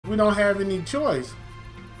we don't have any choice.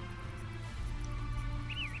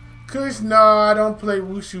 Kush, no, I don't play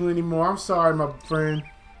Wushu anymore. I'm sorry, my friend.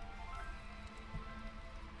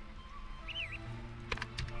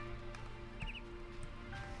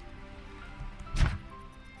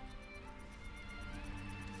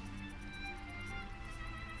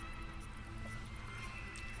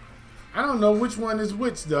 I don't know which one is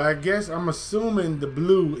which though. I guess I'm assuming the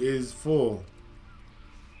blue is full.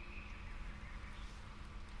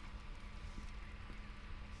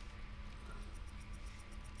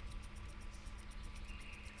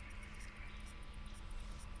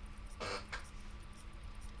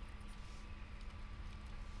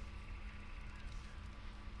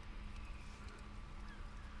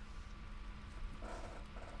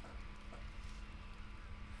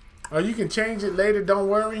 Oh, you can change it later, don't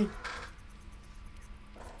worry.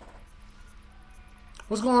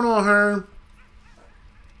 What's going on, Hearn?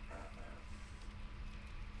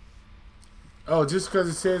 Oh, just because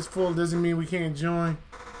it says full doesn't mean we can't join.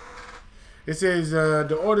 It says,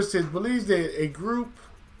 the order says, believes that a group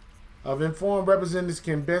of informed representatives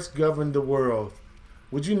can best govern the world.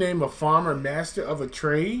 Would you name a farmer master of a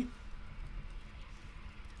trade?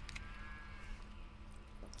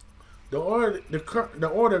 The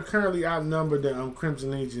order currently outnumber the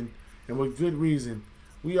Crimson Legion, and with good reason.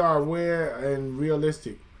 We are aware and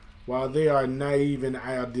realistic, while they are naive and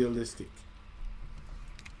idealistic.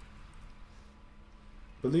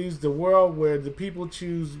 Believes the world where the people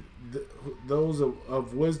choose those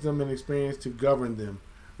of wisdom and experience to govern them,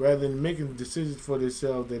 rather than making decisions for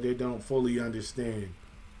themselves that they don't fully understand.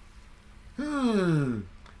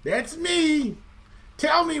 That's me.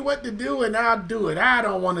 Tell me what to do and I'll do it. I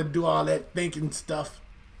don't want to do all that thinking stuff.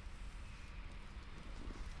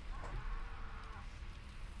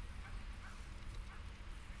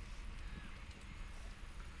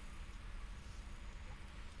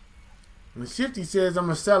 And Shifty says I'm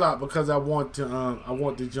a sellout because I want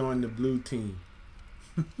to join the blue team.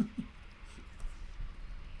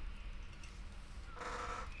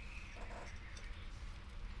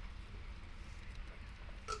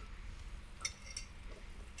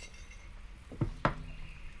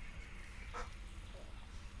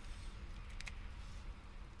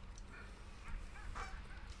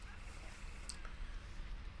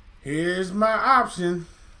 Here's my option.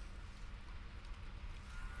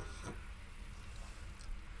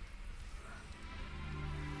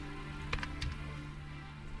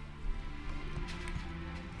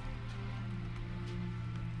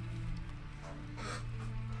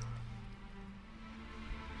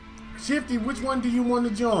 Shifty, which one do you want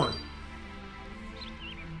to join?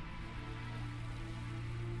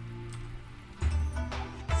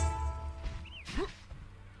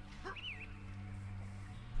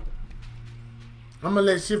 I'm gonna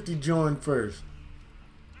let Shifty join first.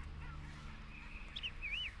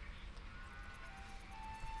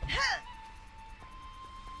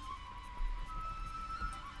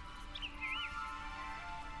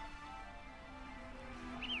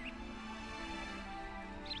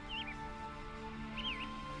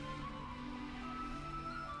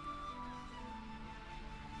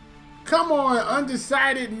 Come on,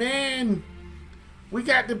 undecided man. We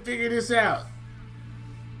got to figure this out.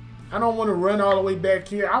 I don't want to run all the way back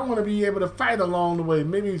here. I want to be able to fight along the way.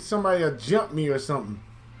 Maybe somebody will jump me or something.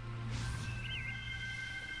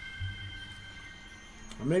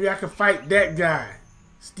 Or maybe I could fight that guy.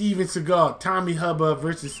 Steven Seagal. Tommy Hubbard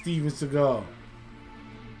versus Steven Seagal.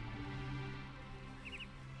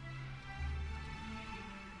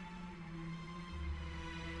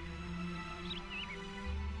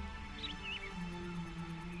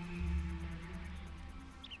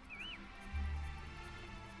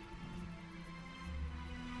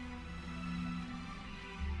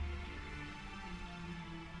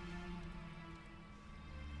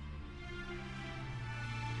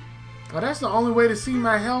 Oh, that's the only way to see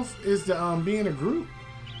my health is to be in a group.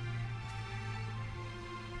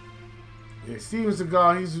 Yeah, Steven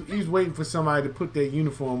Seagal, he's waiting for somebody to put that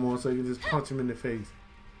uniform on so he can just punch him in the face.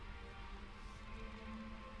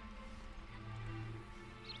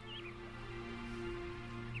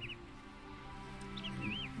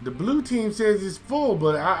 The blue team says it's full,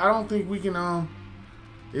 but I don't think we can.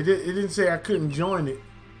 It didn't say I couldn't join it.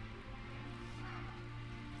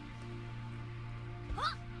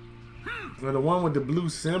 Well, the one with the blue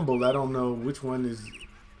symbol, I don't know which one is.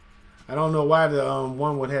 I don't know why the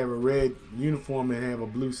one would have a red uniform and have a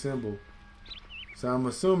blue symbol. So I'm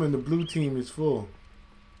assuming the blue team is full.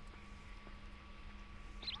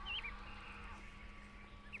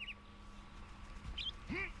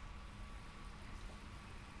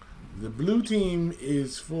 The blue team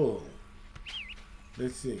is full.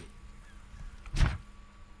 Let's see.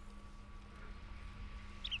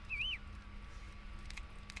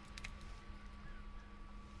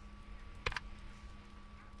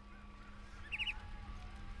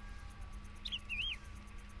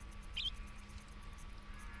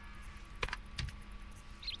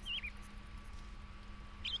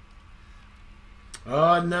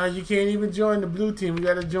 Oh, no, you can't even join the blue team. We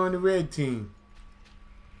got to join the red team.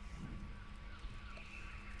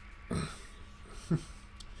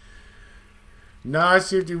 Nah,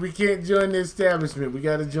 Shifty, we can't join the establishment. We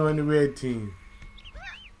got to join the red team.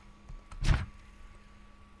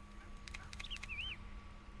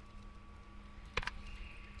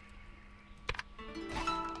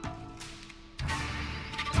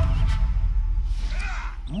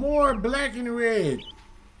 More black and red.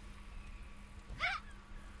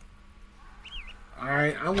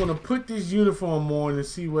 Alright, I'm going to put this uniform on and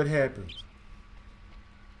see what happens.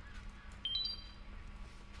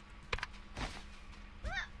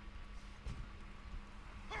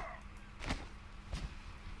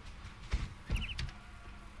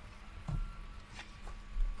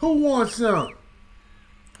 Who wants some?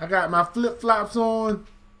 I got my flip-flops on.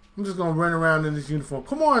 I'm just going to run around in this uniform.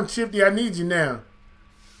 Come on, Shifty, I need you now.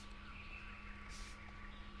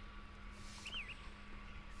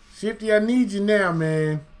 Shifty, I need you now,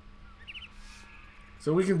 man.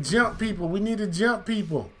 So we can jump people. We need to jump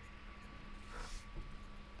people.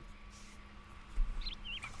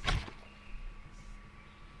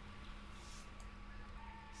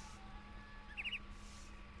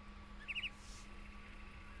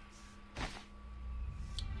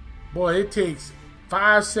 Boy, it takes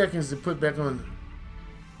 5 seconds to put back on.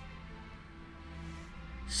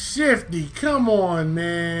 Shifty, come on,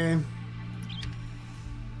 man.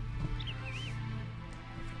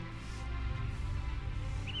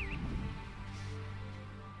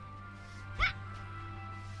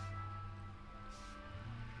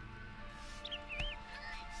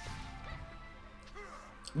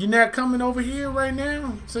 You're not coming over here right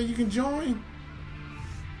now so you can join?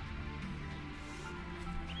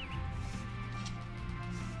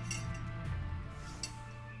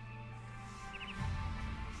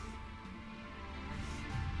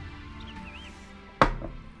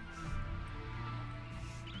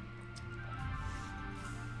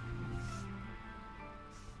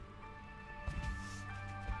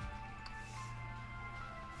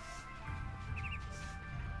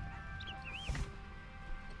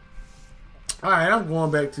 Alright, I'm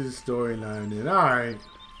going back to the storyline then. Alright.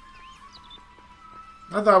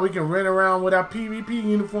 I thought we can run around with our PvP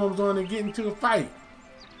uniforms on and get into a fight.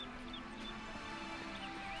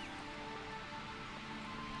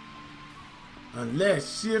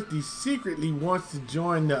 Unless Shifty secretly wants to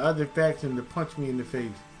join the other faction to punch me in the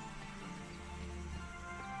face.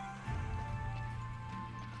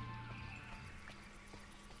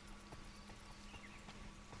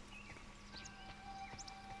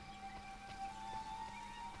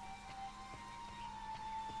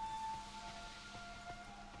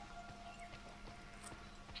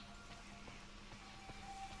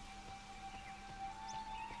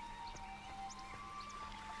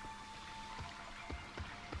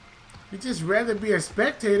 You'd just rather be a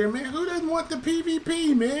spectator, man. Who doesn't want the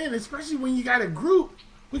PvP, man? Especially when you got a group.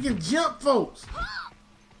 We can jump folks.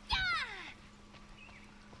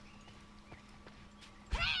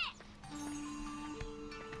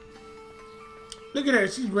 Look at her.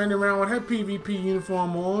 She's running around with her PvP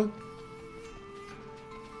uniform on.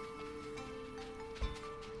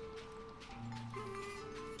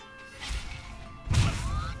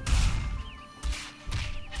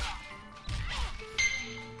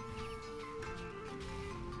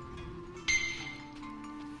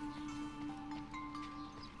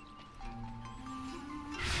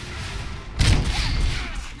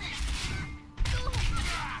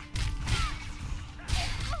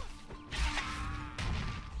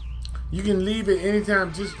 You can leave at any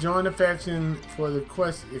time. Just join the faction for the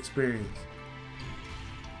quest experience.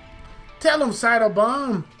 Tell them,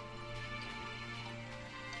 Cytobomb.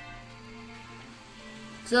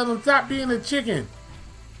 Tell them stop being a chicken.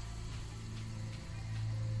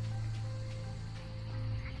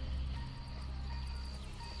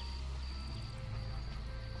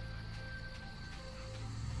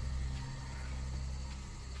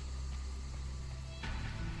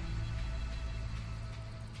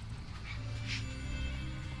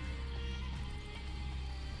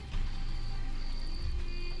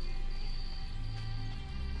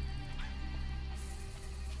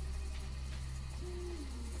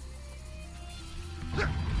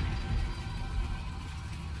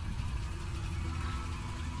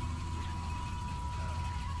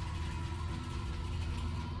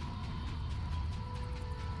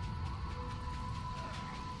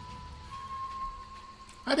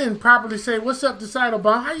 I didn't properly say what's up to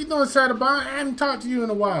Cyberbomb. How you doing, Cyberbomb? I haven't talked to you in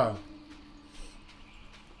a while.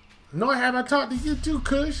 Nor have I talked to you too,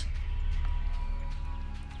 Kush.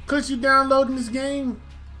 Kush, you downloading this game?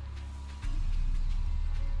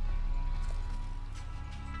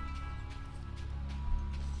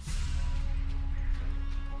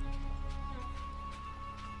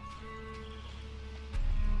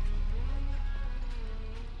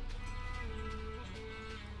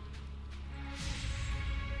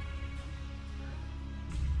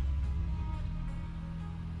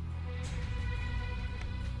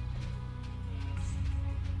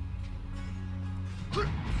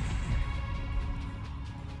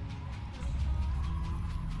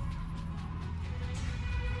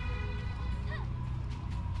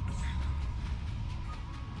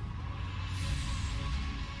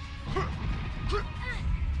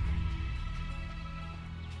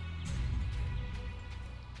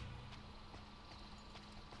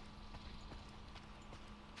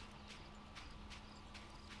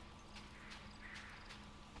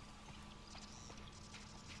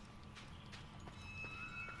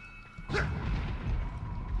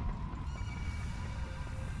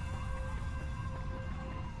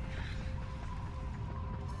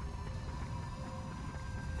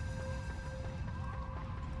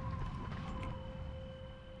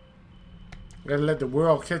 Gotta let the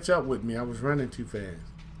world catch up with me. I was running too fast.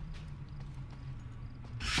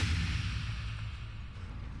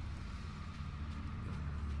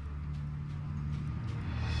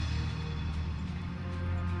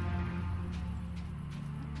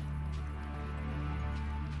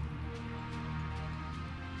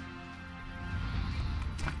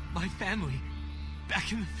 My family,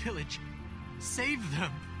 back in the village. Save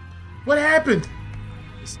them. What happened?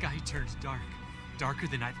 The sky turned dark, darker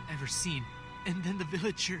than I've ever seen. And then the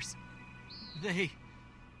villagers, they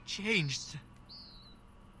changed.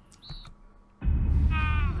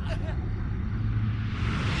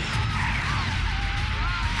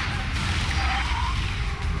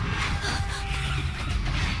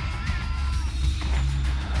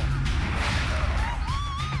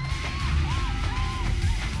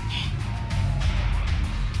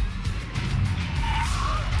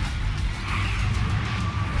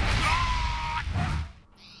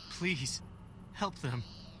 Please, help them.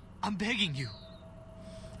 I'm begging you.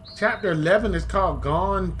 Chapter 11 is called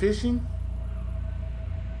Gone Fishing.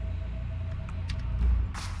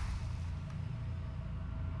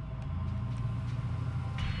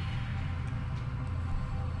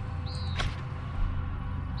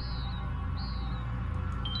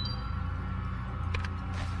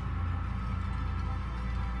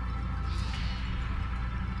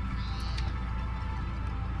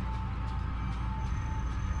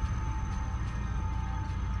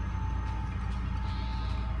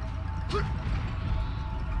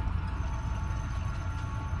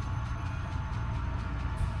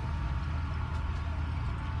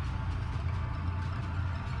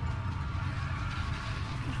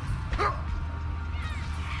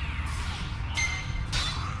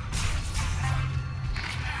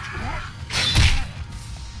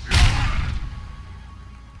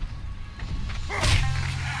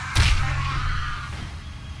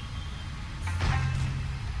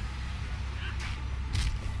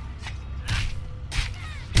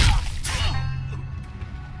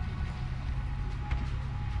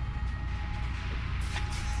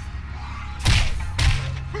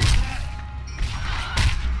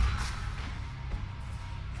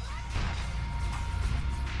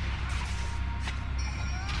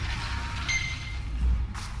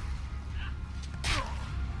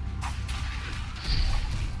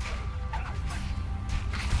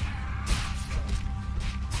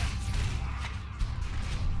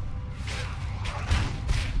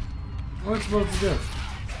 What am I supposed to do?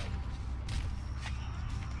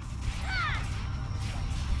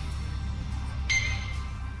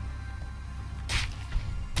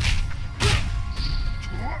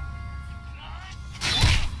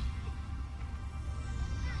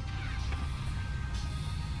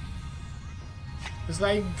 It's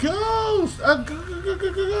like ghost, a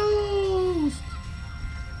ghost.